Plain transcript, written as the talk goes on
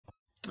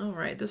All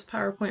right, this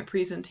PowerPoint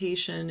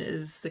presentation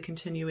is the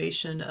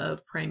continuation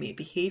of primate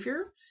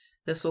behavior.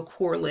 This will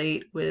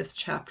correlate with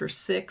Chapter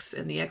 6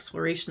 in the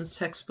Explorations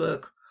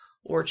textbook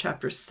or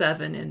Chapter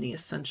 7 in the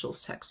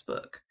Essentials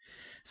textbook.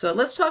 So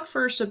let's talk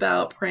first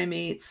about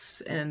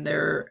primates and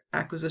their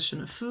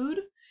acquisition of food.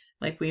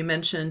 Like we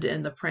mentioned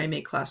in the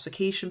primate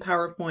classification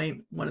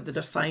PowerPoint, one of the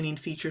defining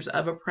features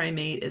of a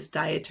primate is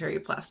dietary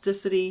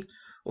plasticity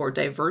or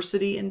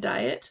diversity in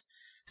diet.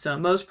 So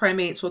most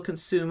primates will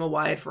consume a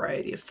wide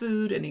variety of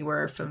food,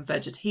 anywhere from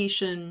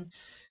vegetation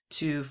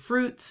to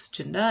fruits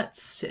to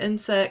nuts to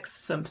insects.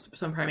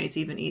 Some primates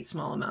even eat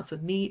small amounts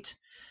of meat.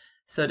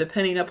 So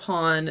depending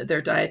upon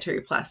their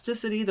dietary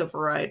plasticity,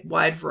 the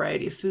wide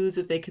variety of foods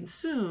that they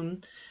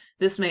consume,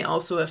 this may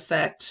also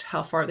affect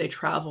how far they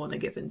travel in a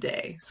given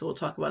day. So we'll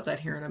talk about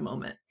that here in a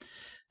moment.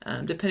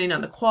 Depending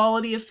on the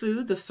quality of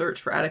food, the search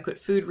for adequate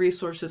food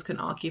resources can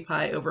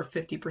occupy over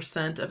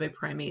 50% of a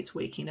primate's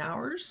waking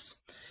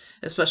hours.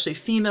 Especially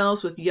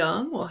females with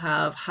young will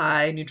have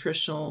high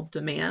nutritional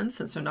demands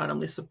since they're not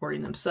only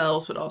supporting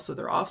themselves but also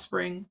their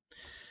offspring.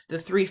 The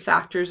three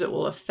factors that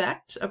will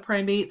affect a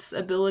primate's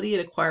ability at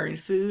acquiring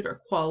food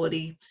are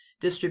quality,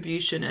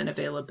 distribution, and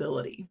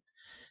availability.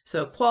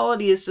 So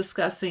quality is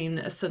discussing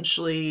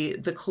essentially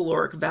the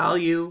caloric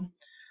value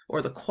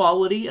or the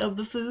quality of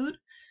the food.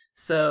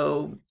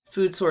 So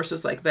food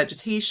sources like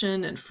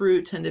vegetation and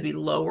fruit tend to be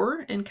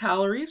lower in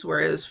calories,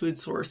 whereas food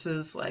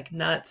sources like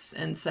nuts,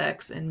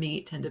 insects, and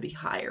meat tend to be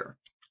higher.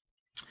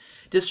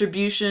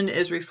 Distribution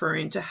is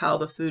referring to how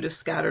the food is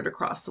scattered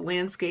across the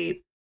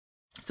landscape.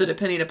 So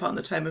depending upon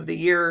the time of the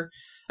year,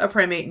 a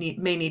primate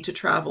may need to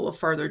travel a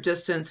farther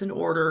distance in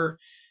order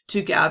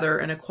to gather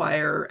and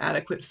acquire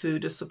adequate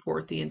food to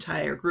support the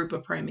entire group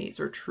of primates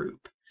or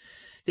troop.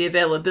 The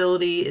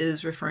availability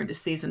is referring to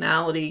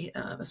seasonality,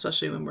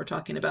 especially when we're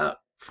talking about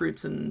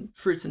fruits and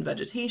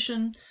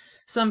vegetation.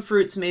 Some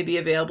fruits may be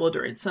available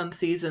during some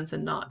seasons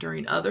and not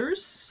during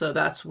others, so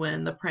that's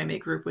when the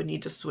primate group would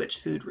need to switch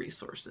food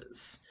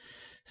resources.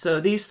 So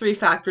these three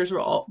factors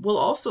will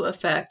also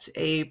affect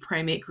a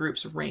primate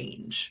group's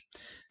range.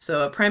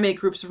 So a primate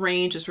group's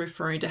range is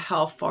referring to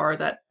how far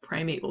that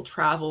primate will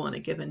travel in a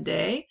given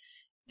day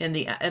in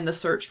the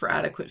search for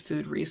adequate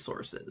food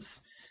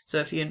resources. So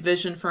if you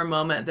envision for a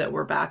moment that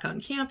we're back on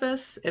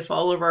campus, if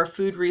all of our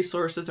food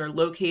resources are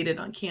located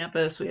on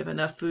campus, we have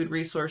enough food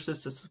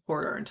resources to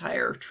support our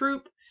entire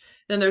troop,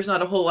 then there's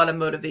not a whole lot of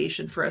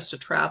motivation for us to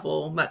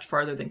travel much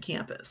farther than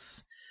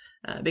campus.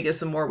 Because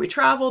the more we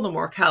travel, the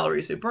more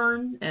calories we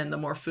burn and the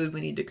more food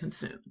we need to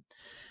consume.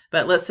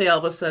 But let's say all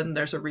of a sudden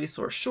there's a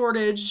resource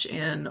shortage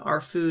and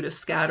our food is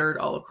scattered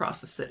all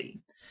across the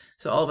city.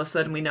 So all of a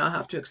sudden we now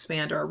have to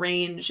expand our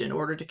range in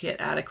order to get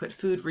adequate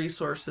food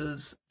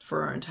resources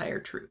for our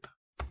entire troop.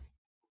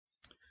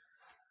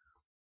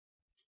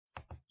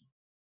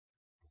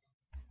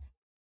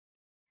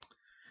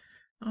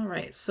 All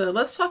right, so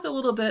let's talk a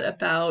little bit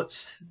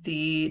about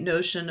the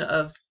notion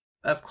of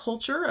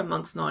culture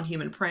amongst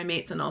non-human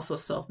primates and also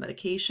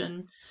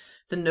self-medication.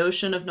 The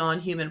notion of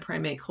non-human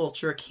primate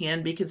culture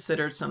can be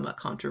considered somewhat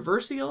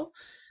controversial.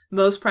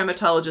 Most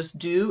primatologists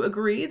do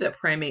agree that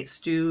primates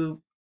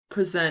do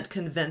present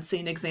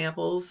convincing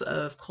examples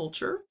of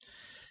culture.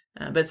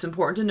 But it's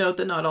important to note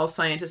that not all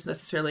scientists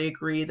necessarily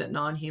agree that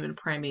non-human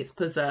primates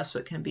possess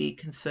what can be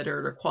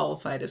considered or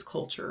qualified as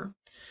culture.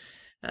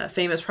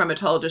 Famous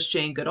primatologist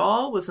Jane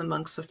Goodall was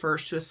amongst the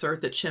first to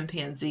assert that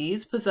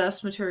chimpanzees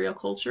possess material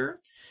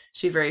culture.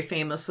 She very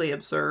famously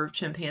observed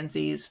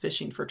chimpanzees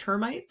fishing for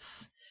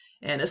termites.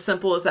 And as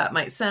simple as that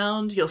might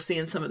sound, you'll see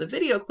in some of the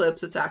video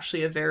clips, it's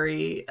actually a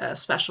very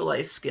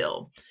specialized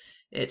skill.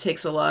 It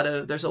takes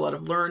there's a lot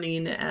of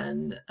learning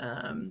and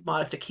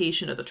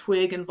modification of the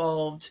twig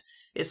involved.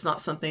 It's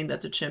not something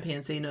that the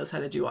chimpanzee knows how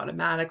to do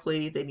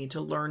automatically. They need to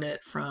learn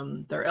it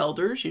from their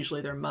elders, usually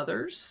their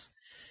mothers.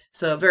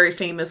 So very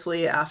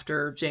famously,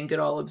 after Jane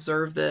Goodall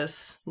observed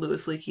this,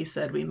 Louis Leakey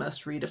said, "We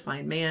must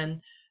redefine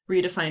man,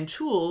 redefine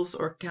tools,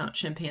 or count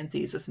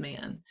chimpanzees as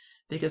man."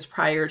 Because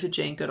prior to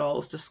Jane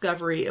Goodall's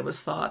discovery, it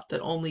was thought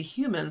that only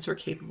humans were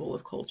capable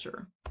of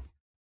culture.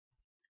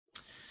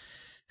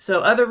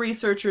 So other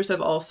researchers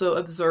have also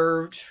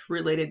observed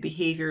related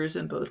behaviors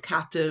in both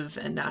captive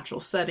and natural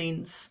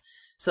settings.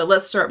 So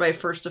let's start by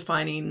first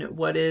defining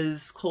what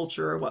is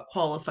culture, what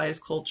qualifies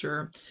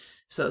culture.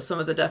 So some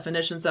of the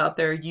definitions out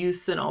there: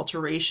 use and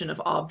alteration of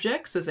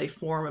objects as a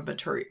form of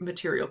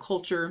material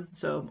culture.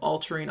 So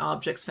altering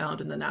objects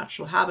found in the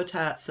natural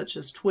habitat, such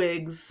as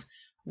twigs,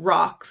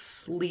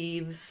 rocks,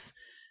 leaves.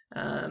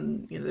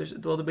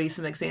 There'll be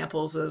some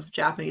examples of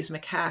Japanese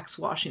macaques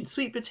washing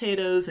sweet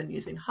potatoes and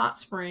using hot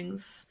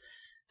springs.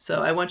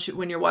 So I want you,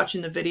 when you're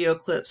watching the video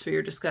clips for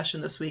your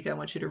discussion this week, I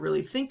want you to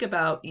really think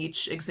about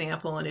each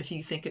example and if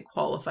you think it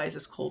qualifies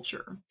as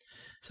culture.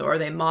 So are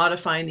they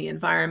modifying the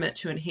environment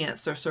to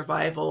enhance their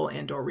survival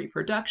and/or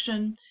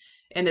reproduction?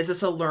 And is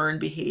this a learned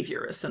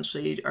behavior?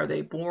 Essentially, are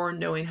they born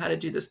knowing how to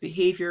do this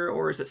behavior,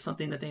 or is it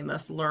something that they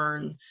must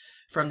learn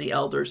from the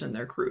elders in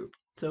their group?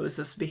 So is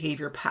this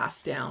behavior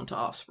passed down to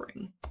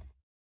offspring?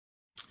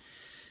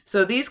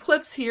 So these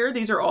clips here,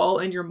 these are all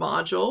in your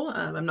module.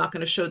 I'm not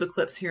going to show the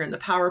clips here in the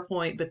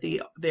PowerPoint, but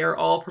they are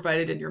all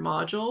provided in your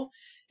module.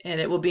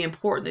 And it will be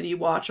important that you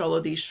watch all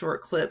of these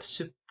short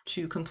clips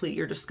to complete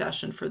your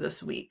discussion for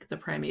this week, the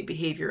primate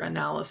behavior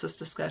analysis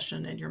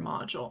discussion in your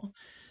module.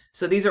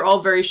 So these are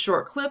all very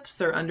short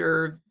clips.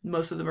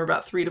 Most of them are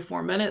about 3 to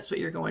 4 minutes, but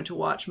you're going to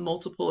watch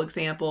multiple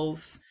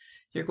examples.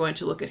 You're going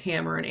to look at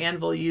hammer and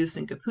anvil use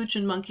in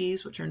capuchin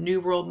monkeys, which are New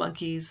World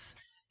monkeys.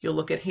 You'll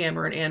look at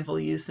hammer and anvil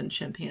use in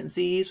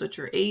chimpanzees, which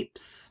are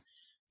apes.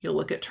 You'll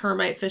look at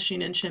termite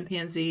fishing in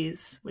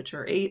chimpanzees, which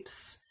are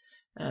apes.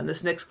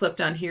 This next clip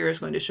down here is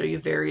going to show you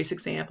various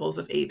examples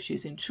of apes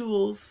using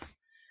tools.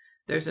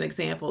 There's an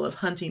example of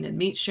hunting and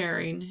meat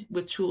sharing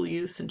with tool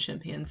use in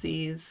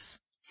chimpanzees.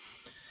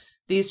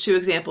 These two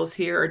examples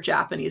here are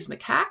Japanese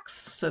macaques.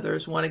 So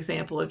there's one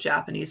example of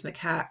Japanese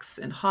macaques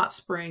in hot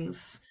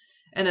springs,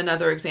 and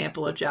another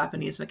example of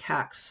Japanese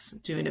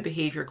macaques doing a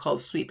behavior called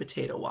sweet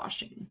potato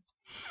washing.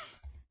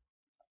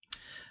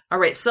 All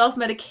right,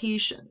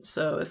 self-medication.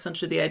 So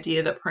essentially the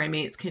idea that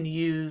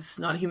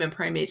non-human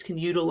primates can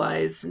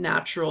utilize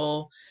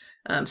natural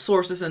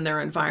sources in their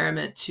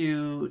environment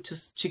to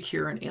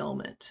cure an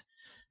ailment.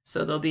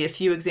 So there'll be a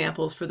few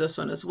examples for this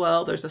one as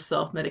well. There's a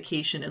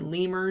self-medication in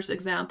lemurs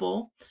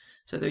example.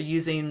 So they're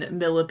using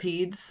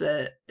millipedes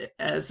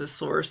as a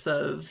source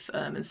of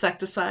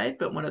insecticide,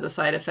 but one of the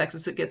side effects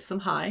is it gets them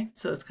high.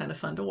 So it's kind of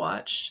fun to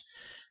watch.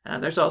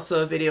 There's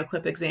also a video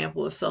clip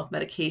example of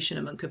self-medication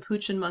among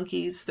capuchin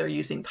monkeys. They're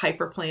using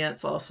piper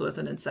plants also as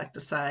an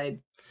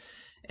insecticide.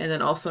 And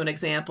then also an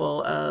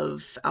example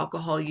of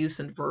alcohol use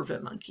in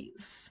vervet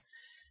monkeys.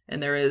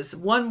 And there is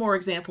one more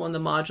example in the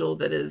module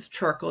that is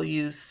charcoal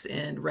use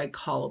in red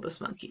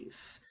colobus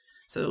monkeys.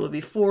 So there will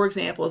be 4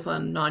 examples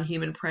on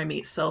non-human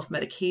primate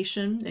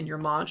self-medication in your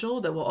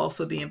module that will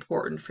also be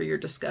important for your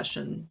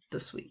discussion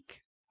this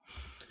week.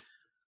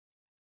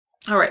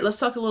 All right, let's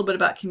talk a little bit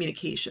about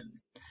communication.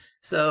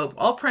 So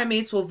all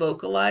primates will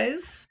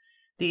vocalize.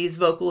 These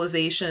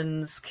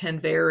vocalizations can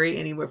vary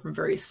anywhere from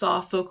very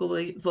soft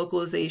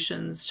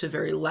vocalizations to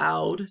very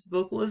loud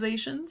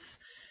vocalizations.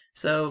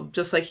 So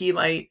just like you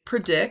might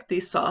predict,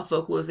 these soft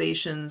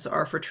vocalizations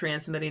are for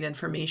transmitting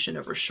information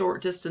over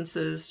short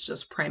distances,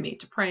 just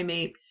primate to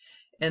primate.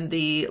 And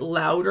the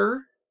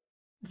louder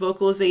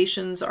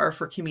vocalizations are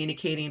for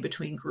communicating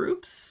between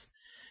groups.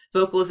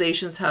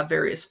 Vocalizations have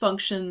various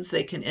functions.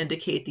 They can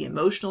indicate the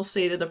emotional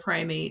state of the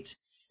primate.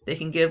 They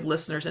can give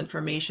listeners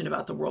information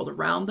about the world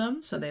around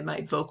them. So they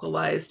might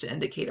vocalize to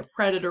indicate a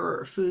predator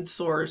or a food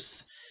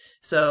source.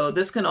 So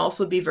this can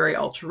also be very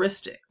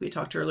altruistic. We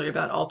talked earlier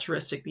about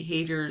altruistic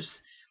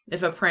behaviors.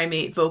 If a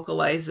primate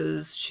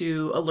vocalizes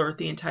to alert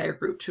the entire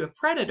group to a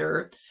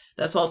predator,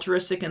 that's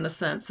altruistic in the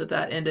sense that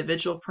that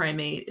individual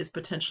primate is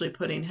potentially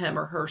putting him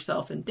or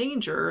herself in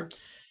danger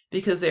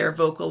because they are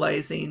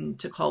vocalizing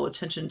to call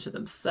attention to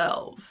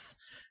themselves.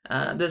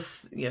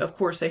 Of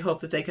course, they hope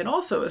that they can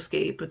also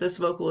escape, but this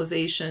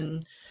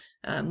vocalization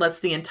lets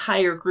the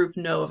entire group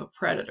know of a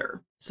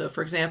predator. So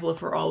for example,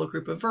 if we're all a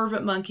group of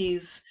vervet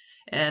monkeys,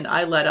 and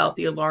I let out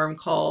the alarm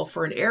call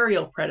for an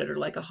aerial predator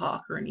like a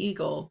hawk or an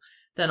eagle,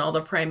 then all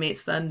the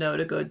primates then know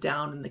to go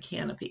down in the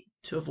canopy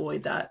to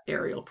avoid that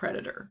aerial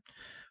predator.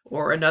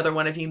 Or another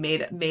one of you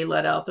may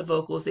let out the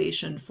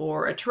vocalization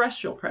for a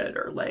terrestrial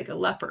predator like a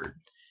leopard.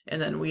 And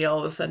then we all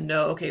of a sudden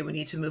know, okay, we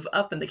need to move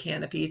up in the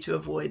canopy to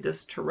avoid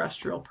this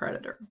terrestrial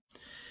predator.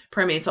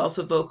 Primates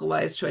also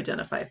vocalize to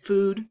identify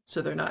food.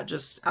 So they're not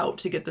just out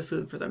to get the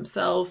food for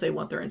themselves. They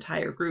want their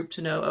entire group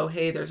to know, oh,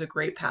 hey, there's a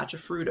great patch of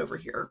fruit over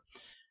here.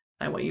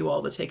 I want you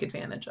all to take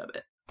advantage of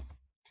it.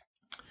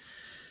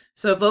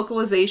 So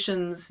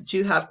vocalizations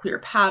do have clear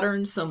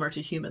patterns similar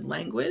to human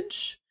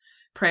language.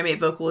 Primate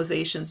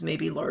vocalizations may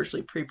be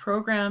largely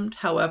pre-programmed.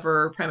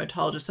 However,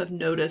 primatologists have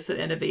noticed that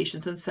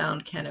innovations in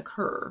sound can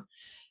occur.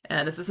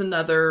 And this is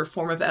another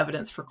form of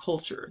evidence for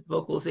culture.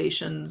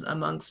 Vocalizations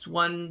amongst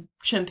one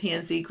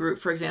chimpanzee group,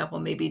 for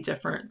example, may be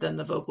different than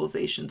the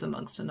vocalizations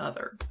amongst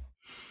another.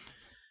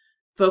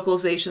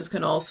 Vocalizations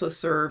can also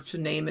serve to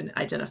name and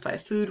identify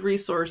food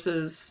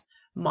resources,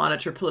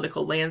 monitor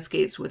political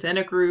landscapes within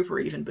a group or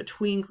even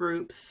between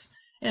groups,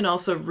 and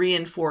also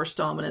reinforce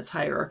dominance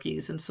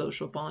hierarchies and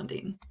social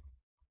bonding.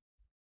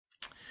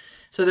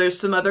 So there's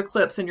some other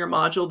clips in your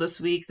module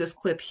this week. This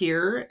clip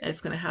here is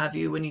going to have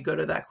you, when you go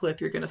to that clip,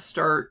 you're going to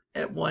start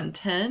at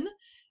 110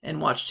 and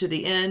watch to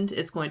the end.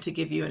 It's going to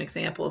give you an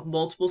example of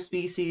multiple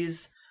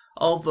species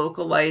all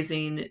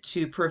vocalizing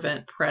to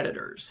prevent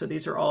predators. So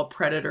these are all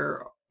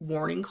predator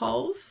warning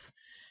calls.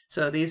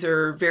 So these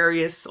are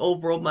various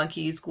old world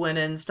monkeys,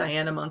 guenons,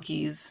 Diana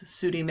monkeys,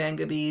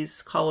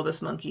 Pseudomangabes,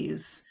 colobus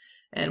monkeys.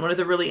 And one of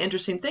the really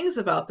interesting things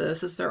about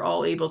this is they're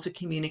all able to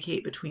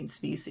communicate between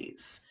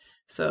species.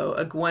 So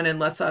a guenon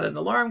lets out an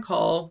alarm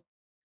call,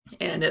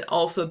 and it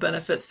also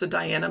benefits the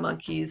Diana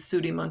monkeys,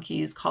 Pseudo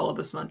monkeys,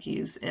 colobus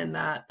monkeys in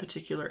that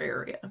particular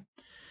area.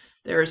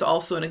 There is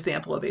also an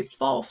example of a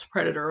false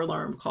predator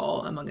alarm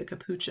call among a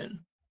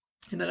capuchin.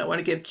 And I don't want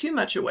to give too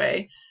much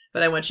away,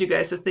 But I want you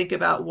guys to think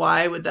about,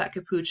 why would that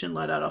capuchin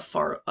let out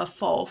a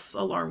false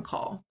alarm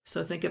call?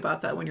 So think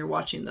about that when you're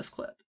watching this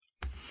clip.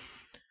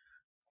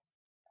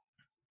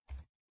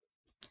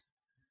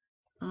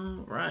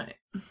 All right.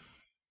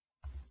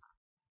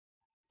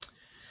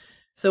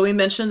 So we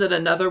mentioned that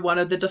another one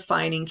of the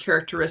defining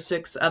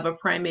characteristics of a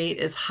primate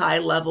is high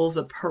levels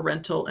of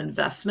parental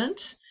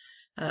investment.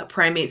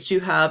 Primates do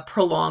have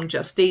prolonged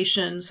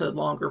gestation, so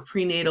longer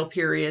prenatal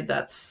period,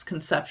 that's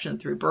conception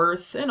through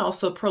birth, and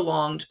also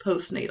prolonged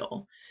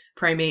postnatal.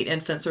 Primate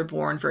infants are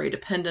born very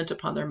dependent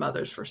upon their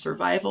mothers for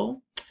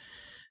survival.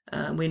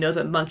 We know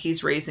that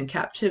monkeys raised in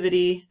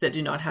captivity that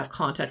do not have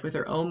contact with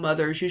their own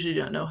mothers usually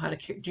do not know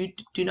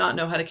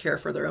how to care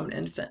for their own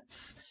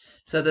infants.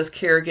 So this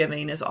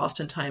caregiving is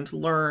oftentimes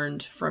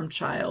learned from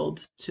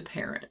child to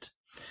parent.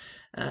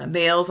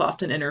 Males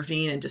often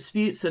intervene in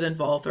disputes that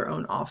involve their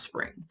own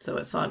offspring. So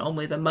it's not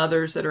only the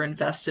mothers that are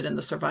invested in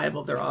the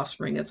survival of their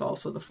offspring, it's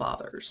also the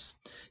fathers,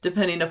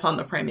 depending upon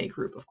the primate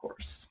group, of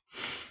course.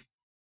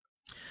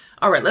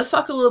 All right, let's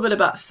talk a little bit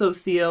about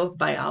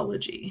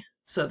sociobiology.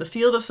 So the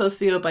field of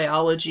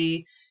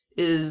sociobiology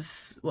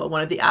is, well,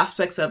 one of the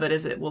aspects of it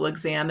is it will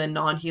examine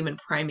non-human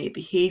primate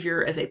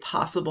behavior as a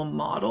possible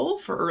model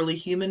for early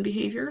human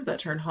behavior. That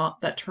term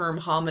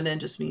hominin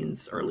just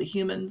means early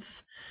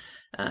humans.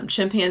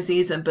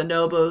 Chimpanzees and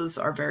bonobos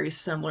are very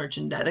similar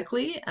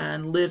genetically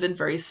and live in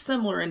very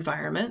similar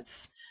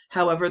environments.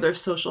 However, their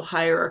social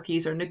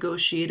hierarchies are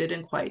negotiated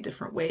in quite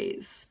different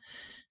ways.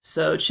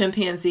 So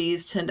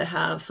chimpanzees tend to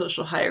have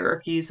social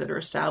hierarchies that are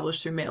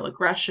established through male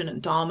aggression and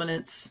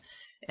dominance,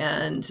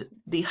 and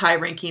the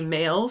high-ranking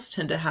males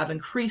tend to have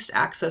increased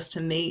access to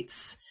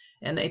mates,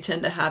 and they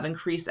tend to have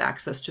increased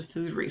access to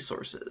food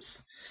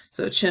resources.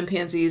 So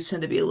chimpanzees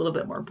tend to be a little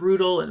bit more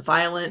brutal and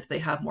violent. They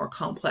have more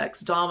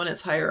complex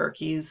dominance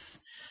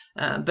hierarchies.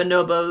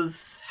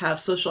 Bonobos have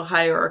social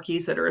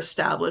hierarchies that are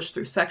established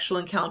through sexual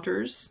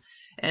encounters,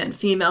 and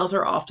females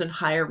are often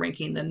higher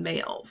ranking than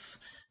males.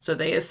 So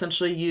they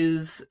essentially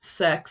use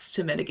sex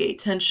to mitigate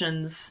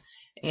tensions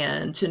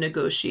and to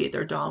negotiate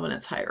their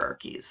dominance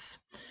hierarchies.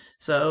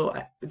 So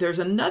there's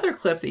another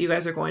clip that you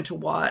guys are going to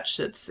watch.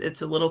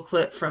 It's a little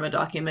clip from a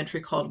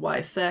documentary called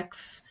Why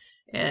Sex?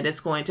 And it's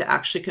going to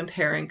actually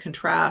compare and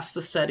contrast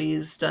the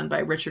studies done by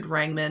Richard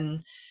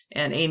Wrangman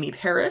and Amy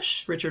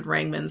Parrish. Richard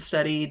Wrangman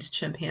studied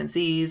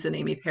chimpanzees and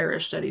Amy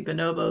Parrish studied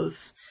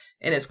bonobos.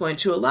 And it's going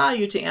to allow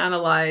you to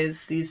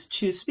analyze these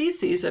two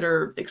species that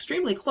are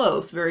extremely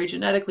close, very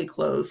genetically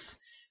close,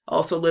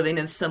 also living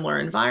in similar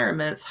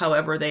environments.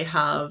 However, they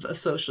have a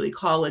social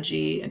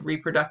ecology and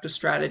reproductive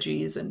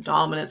strategies and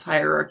dominance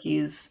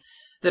hierarchies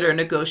that are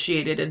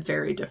negotiated in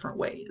very different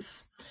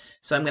ways.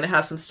 So I'm going to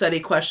have some study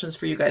questions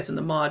for you guys in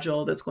the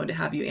module that's going to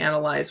have you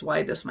analyze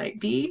why this might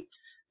be.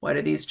 Why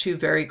do these two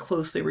very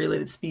closely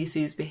related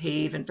species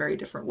behave in very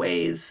different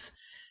ways?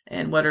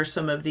 And what are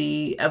some of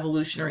the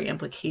evolutionary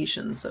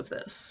implications of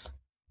this?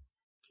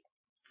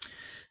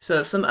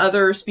 So some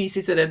other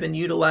species that have been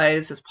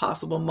utilized as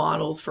possible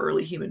models for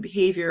early human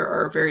behavior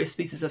are various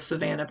species of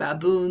savanna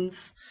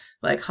baboons,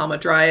 like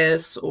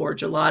Hamadryas or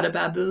gelada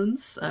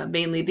baboons,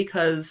 mainly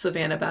because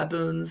savanna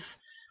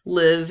baboons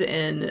live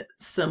in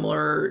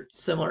similar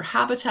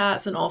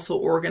habitats and also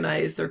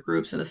organize their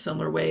groups in a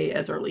similar way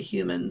as early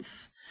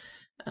humans.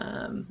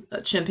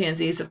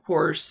 Chimpanzees, of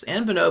course,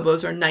 and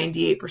bonobos are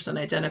 98%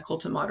 identical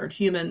to modern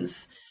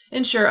humans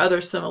and share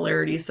other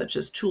similarities such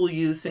as tool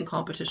use and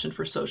competition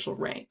for social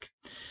rank.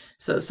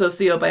 So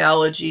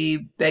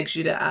sociobiology begs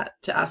you to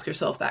ask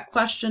yourself that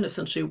question,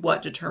 essentially,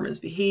 what determines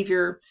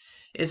behavior?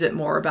 Is it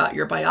more about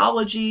your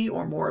biology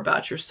or more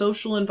about your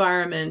social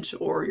environment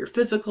or your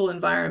physical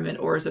environment,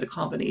 or is it a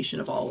combination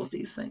of all of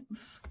these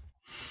things?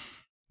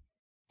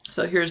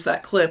 So here's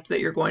that clip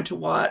that you're going to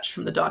watch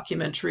from the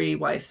documentary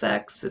Why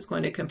Sex? It's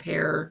going to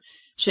compare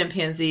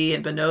chimpanzee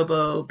and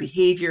bonobo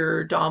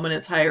behavior,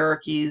 dominance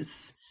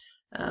hierarchies,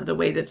 the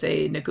way that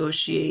they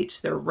negotiate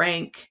their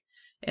rank,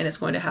 and it's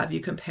going to have you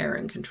compare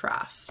and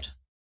contrast.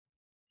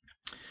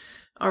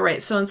 All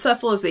right, so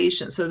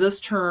encephalization. So this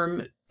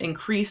term,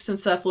 increased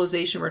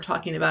encephalization, we're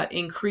talking about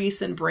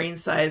increase in brain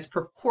size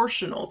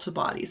proportional to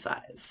body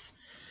size.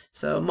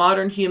 So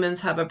modern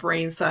humans have a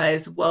brain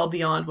size well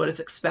beyond what is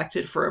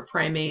expected for a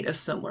primate of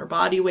similar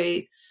body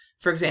weight.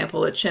 For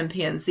example,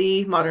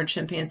 a modern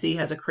chimpanzee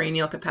has a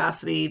cranial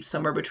capacity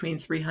somewhere between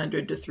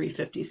 300 to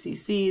 350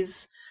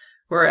 cc's,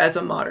 whereas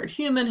a modern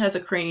human has a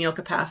cranial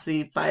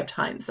capacity 5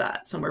 times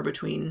that, somewhere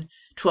between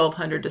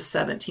 1200 to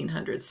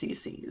 1700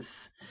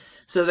 cc's.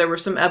 So there were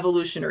some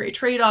evolutionary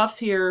trade-offs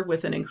here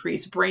with an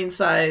increased brain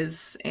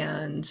size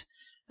and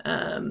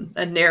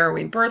a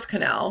narrowing birth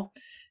canal.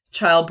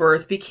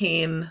 Childbirth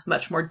became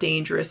much more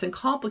dangerous and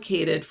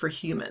complicated for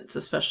humans,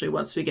 especially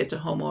once we get to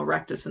Homo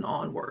erectus and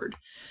onward.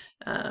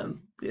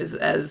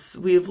 As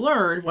we've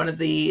learned, one of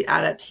the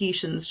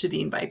adaptations to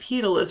being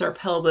bipedal is our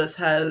pelvis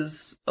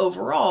has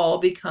overall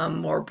become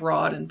more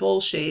broad and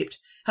bowl-shaped.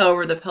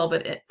 However,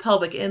 the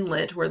pelvic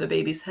inlet, where the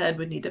baby's head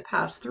would need to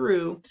pass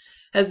through,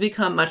 has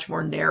become much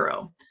more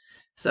narrow.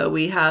 So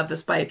we have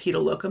this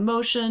bipedal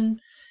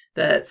locomotion.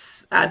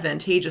 that's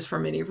advantageous for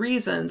many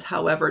reasons.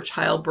 However,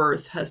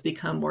 childbirth has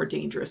become more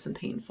dangerous and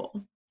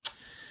painful.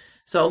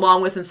 So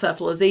along with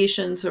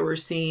encephalization, so we're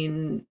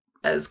seeing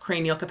as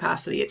cranial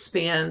capacity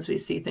expands, we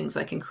see things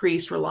like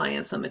increased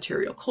reliance on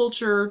material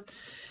culture,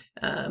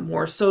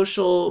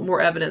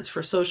 more evidence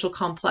for social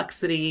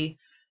complexity,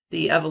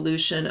 the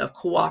evolution of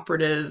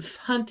cooperative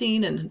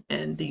hunting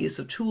and the use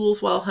of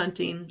tools while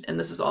hunting. And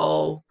this is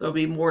all, there'll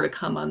be more to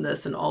come on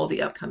this in all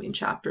the upcoming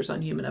chapters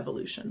on human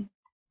evolution.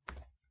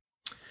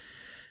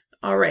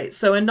 All right,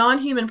 so in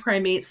non-human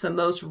primates, the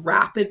most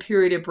rapid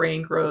period of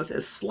brain growth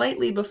is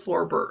slightly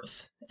before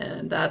birth.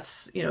 And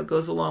that's,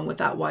 goes along with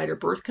that wider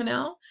birth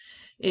canal.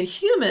 In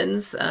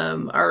humans,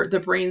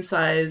 the brain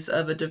size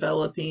of a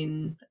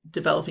developing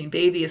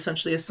baby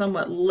essentially is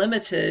somewhat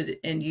limited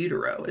in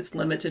utero. It's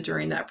limited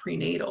during that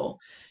prenatal,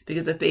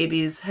 because if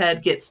baby's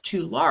head gets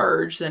too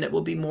large, then it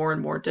will be more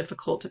and more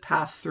difficult to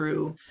pass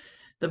through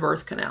the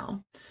birth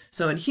canal.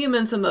 So in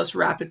humans, the most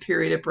rapid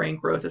period of brain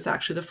growth is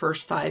actually the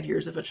first 5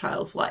 years of a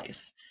child's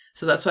life.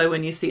 So that's why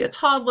when you see a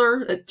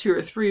toddler, a 2 or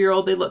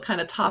 3-year-old, they look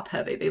kind of top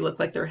heavy. They look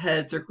like their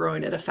heads are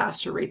growing at a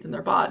faster rate than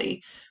their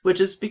body,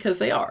 which is because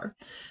they are.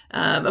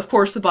 Of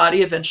course, the body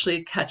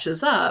eventually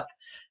catches up.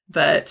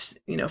 But,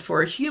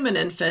 for a human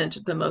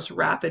infant, the most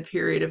rapid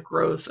period of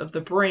growth of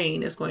the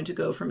brain is going to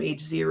go from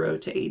age 0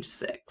 to age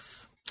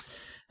 6.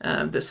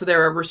 So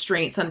there are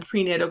restraints on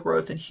prenatal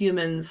growth in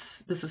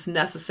humans. This is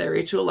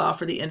necessary to allow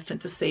for the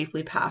infant to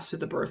safely pass through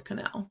the birth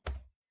canal.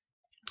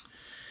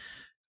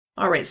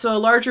 All right, so a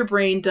larger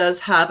brain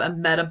does have a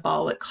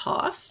metabolic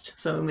cost.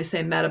 So when we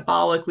say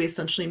metabolic, we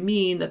essentially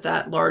mean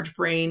that large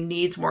brain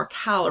needs more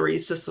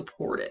calories to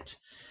support it.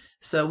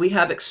 So we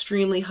have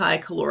extremely high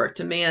caloric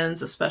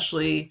demands,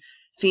 especially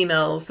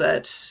females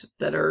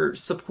that are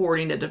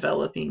supporting a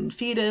developing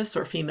fetus,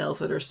 or females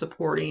that are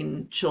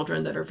supporting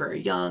children that are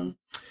very young.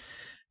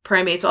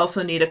 Primates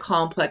also need a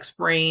complex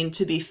brain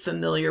to be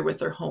familiar with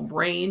their home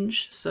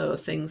range. So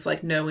things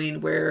like knowing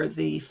where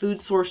the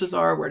food sources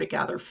are, where to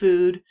gather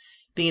food,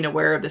 being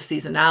aware of the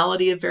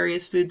seasonality of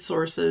various food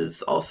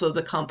sources, also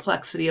the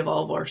complexity of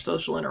all of our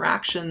social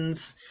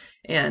interactions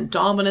and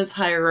dominance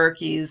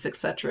hierarchies,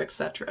 etc.,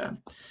 etc.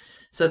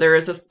 So there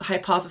is a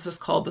hypothesis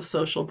called the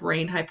social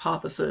brain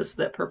hypothesis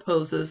that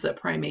proposes that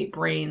primate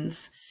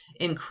brains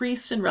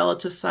increased in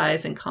relative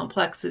size and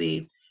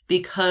complexity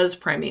because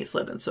primates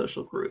live in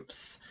social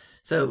groups.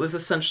 So it was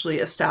essentially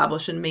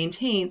established and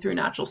maintained through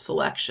natural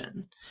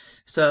selection.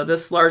 So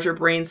this larger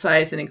brain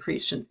size and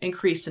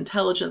increased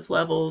intelligence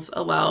levels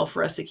allow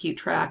for us to keep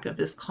track of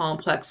this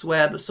complex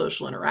web of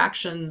social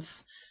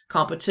interactions,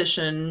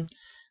 competition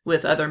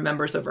with other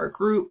members of our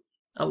group,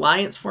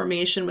 alliance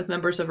formation with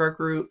members of our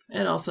group,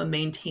 and also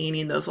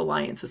maintaining those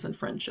alliances and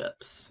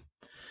friendships.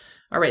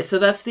 All right, so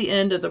that's the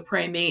end of the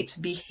primate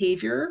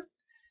behavior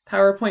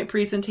PowerPoint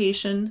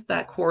presentation.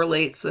 That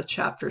correlates with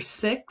Chapter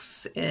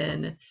 6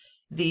 in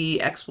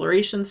the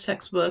Explorations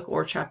textbook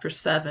or Chapter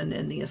 7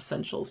 in the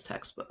Essentials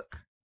textbook.